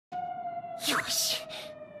よし。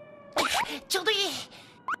ちょうどいい。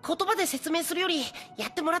言葉で説明するよりや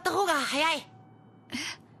ってもらった方が早い。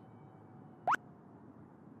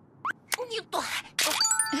よっと。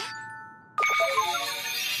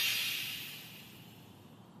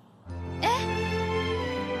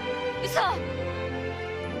嘘。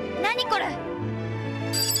何これ。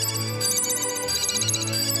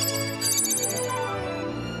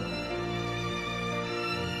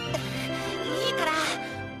いいから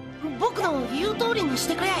僕の言う通りにし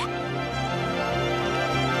てくれ。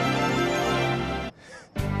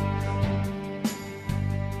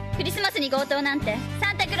クリスマスに強盗なんて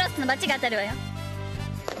サンタクロースの罰が当たるわよ。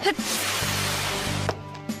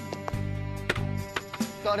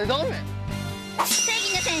誰だおめえ。正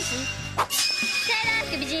義の戦士、セーラー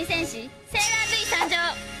服美人戦士、セーラー V 参上。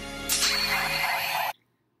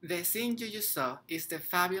 The scene you just saw is the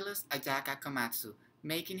fabulous Ayaka Komatsu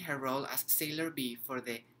making her role as Sailor V for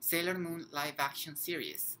the Sailor Moon live-action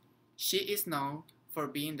series. She is known for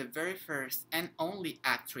being the very first and only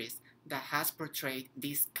actress that has portrayed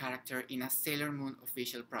this character in a Sailor Moon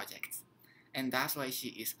official project. And that's why she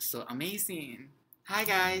is so amazing! Hi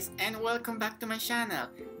guys, and welcome back to my channel!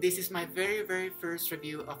 This is my very first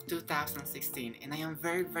review of 2016 and I am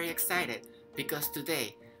very excited because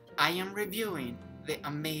today I am reviewing the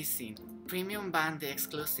amazing premium Bandai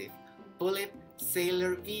exclusive Pullip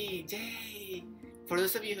Sailor V. Yay! For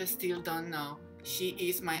those of you who still don't know, she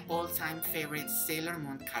is my all-time favorite Sailor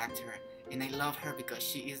Moon character and I love her because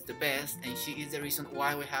she is the best and she is the reason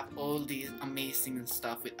why we have all these amazing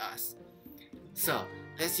stuff with us. So,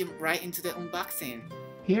 let's jump right into the unboxing.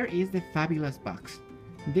 Here is the fabulous box.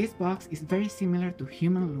 This box is very similar to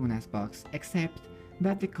Human Luna's box except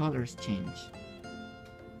that the colors change.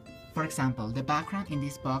 For example, the background in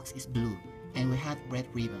this box is blue and we have red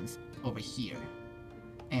ribbons over here.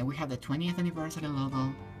 And we have the 20th anniversary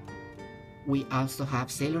logo. We also have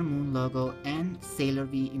Sailor Moon logo and Sailor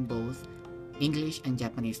V in both English and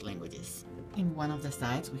Japanese languages. In one of the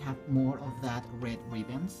sides we have more of that red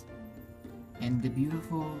ribbons and the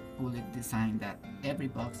beautiful Pullip design that every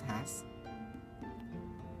box has.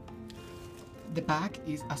 The back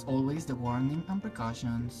is as always the warning and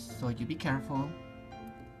precautions, so you be careful.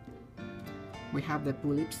 We have the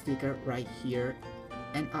Pullip sticker right here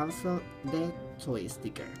and also the toy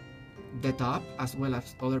sticker. The top, as well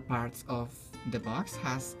as other parts of the box,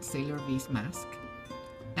 has Sailor V's mask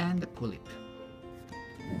and the Pullip.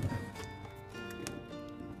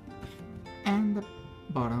 And the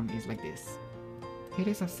bottom is like this. Here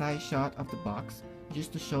is a side shot of the box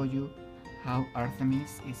just to show you how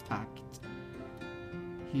Artemis is packed.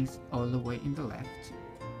 He's all the way in the left.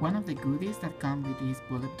 One of the goodies that come with this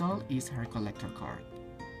Pullip doll is her collector card.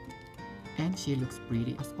 And she looks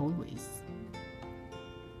pretty as always.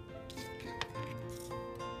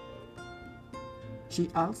 She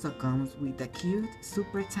also comes with a cute,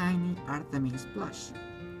 super tiny Artemis plush.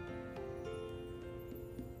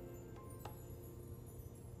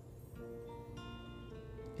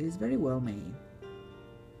 It is very well made.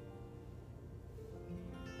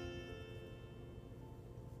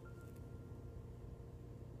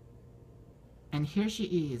 And here she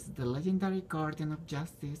is, the legendary Guardian of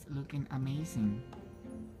Justice, looking amazing.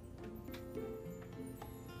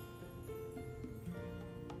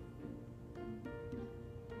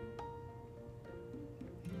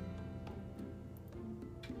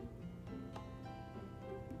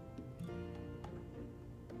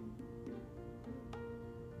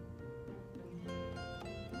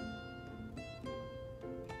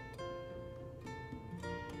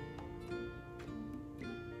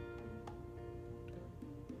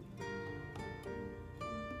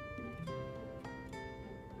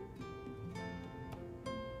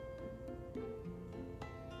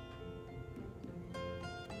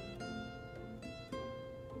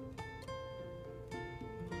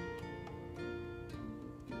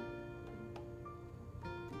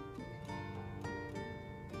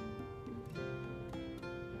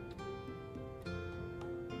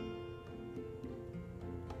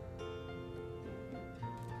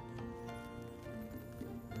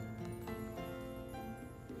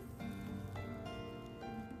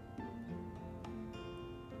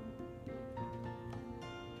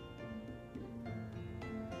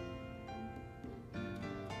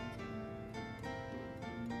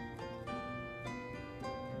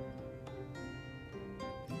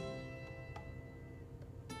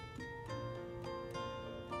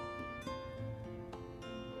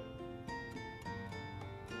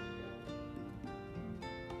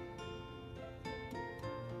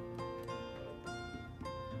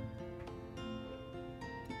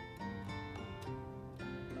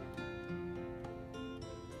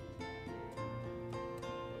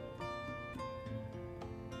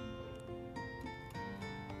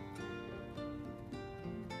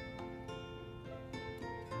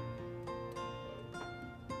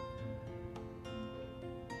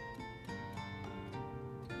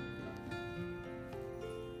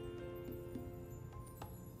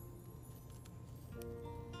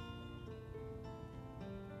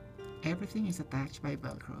 Everything is attached by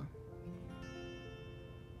Velcro.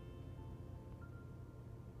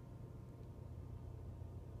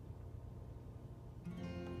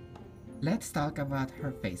 Let's talk about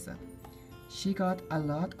her face-up. She got a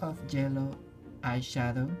lot of yellow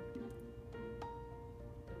eyeshadow.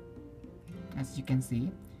 As you can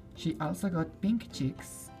see, she also got pink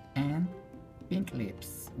cheeks and pink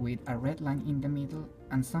lips with a red line in the middle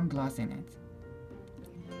and some gloss in it.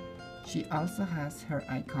 She also has her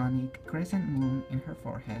iconic crescent moon in her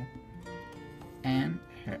forehead, and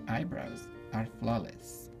her eyebrows are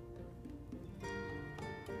flawless.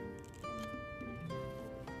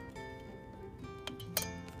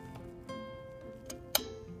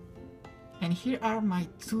 And here are my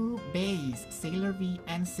two bays, Sailor V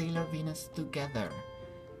and Sailor Venus together.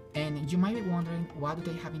 And you might be wondering what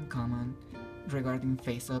do they have in common regarding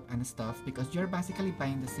face-up and stuff, because you're basically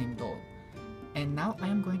buying the same doll. And now I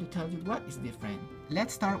am going to tell you what is different.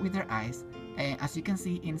 Let's start with her eyes. As you can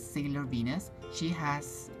see in Sailor Venus, she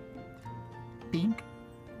has pink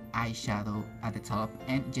eyeshadow at the top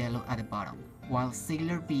and yellow at the bottom, while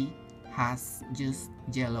Sailor V has just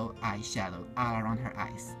yellow eyeshadow all around her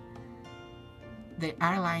eyes. The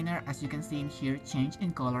eyeliner, as you can see in here, changed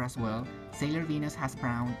in color as well. Sailor Venus has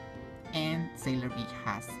brown and Sailor V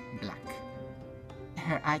has black.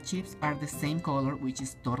 Her eye chips are the same color, which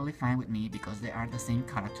is totally fine with me because they are the same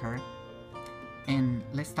character. And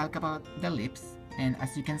let's talk about the lips. And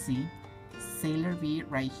as you can see, Sailor V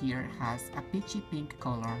right here has a peachy pink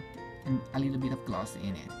color and a little bit of gloss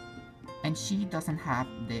in it. And she doesn't have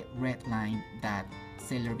the red line that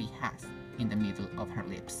Sailor V has in the middle of her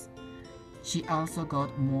lips. She also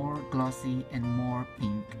got more glossy and more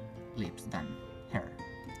pink lips than her.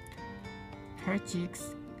 Her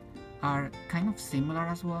cheeks are kind of similar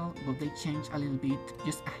as well, but they change a little bit,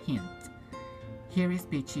 just a hint. Here is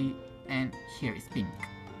peachy and here is pink.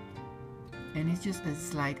 And it's just a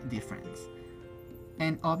slight difference.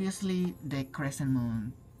 And obviously the crescent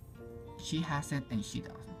moon, she has it and she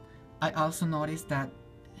doesn't. I also noticed that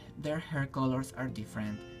their hair colors are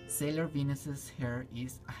different. Sailor Venus's hair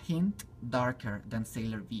is a hint darker than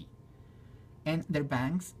Sailor V. And their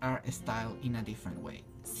bangs are styled in a different way.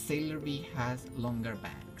 Sailor V has longer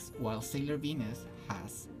bangs, while Sailor Venus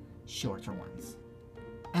has shorter ones.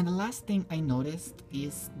 And the last thing I noticed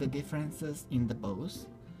is the differences in the bows.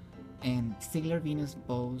 And Sailor Venus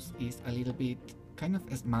bows is a little bit kind of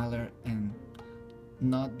smaller and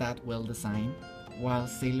not that well designed, while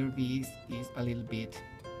Sailor V's is a little bit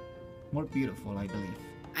more beautiful, I believe.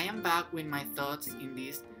 I am back with my thoughts in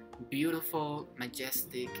this beautiful,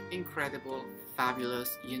 majestic, incredible,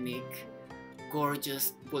 fabulous, unique,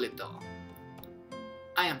 gorgeous Pullip doll.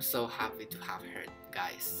 I am so happy to have her,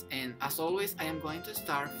 guys, and as always I am going to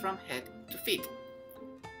start from head to feet.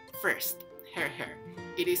 First, her hair.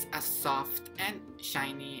 It is as soft and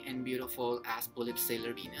shiny and beautiful as Pullip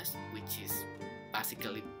Sailor Venus, which is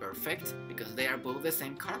basically perfect because they are both the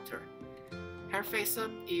same character. Her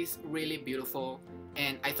face-up is really beautiful,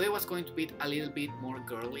 and I thought it was going to be a little bit more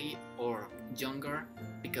girly or younger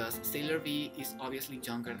because Sailor V is obviously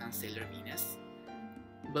younger than Sailor Venus.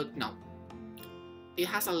 But no, it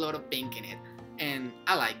has a lot of pink in it and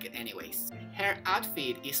I like it anyways. Her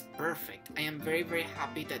outfit is perfect. I am very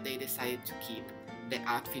happy that they decided to keep the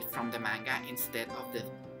outfit from the manga instead of the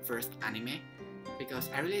first anime because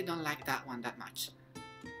I really don't like that one that much.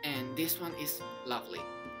 And this one is lovely.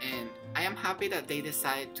 And I am happy that they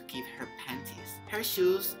decided to keep her panties. Her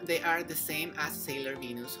shoes, they are the same as Sailor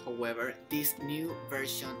Venus, however, this new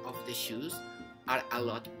version of the shoes are a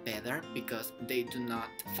lot better because they do not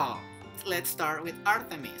fall. Let's start with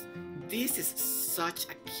Artemis. This is such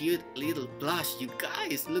a cute little blush, you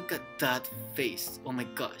guys, look at that face. Oh my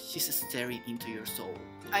gosh, she's staring into your soul.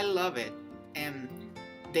 I love it. And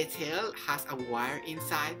the tail has a wire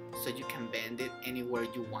inside so you can bend it anywhere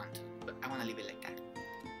you want, but I want to leave it like that.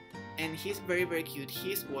 And he's very cute,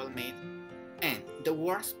 he's well made. And the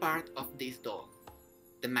worst part of this doll,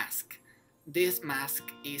 the mask. This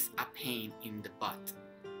mask is a pain in the butt.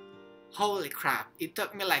 Holy crap, it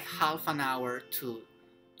took me like half an hour to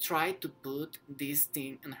try to put this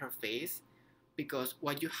thing on her face because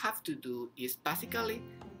what you have to do is basically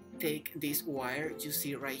take this wire you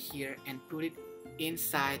see right here and put it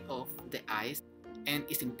inside of the eyes. And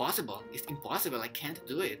it's impossible, I can't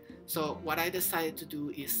do it. So what I decided to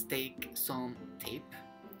do is take some tape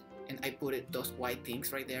and I put those white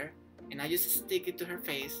things right there and I just stick it to her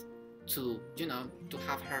face to, you know, to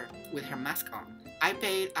have her with her mask on. I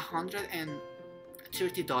paid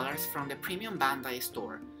 $130 from the premium Bandai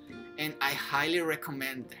store and I highly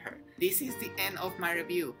recommend her. This is the end of my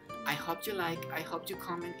review. I hope you like, I hope you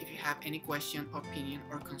comment if you have any question, opinion,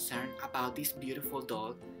 or concern about this beautiful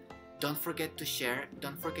doll. Don't forget to share,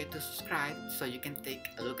 don't forget to subscribe so you can take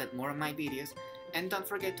a look at more of my videos, and don't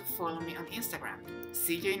forget to follow me on Instagram.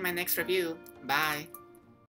 See you in my next review. Bye!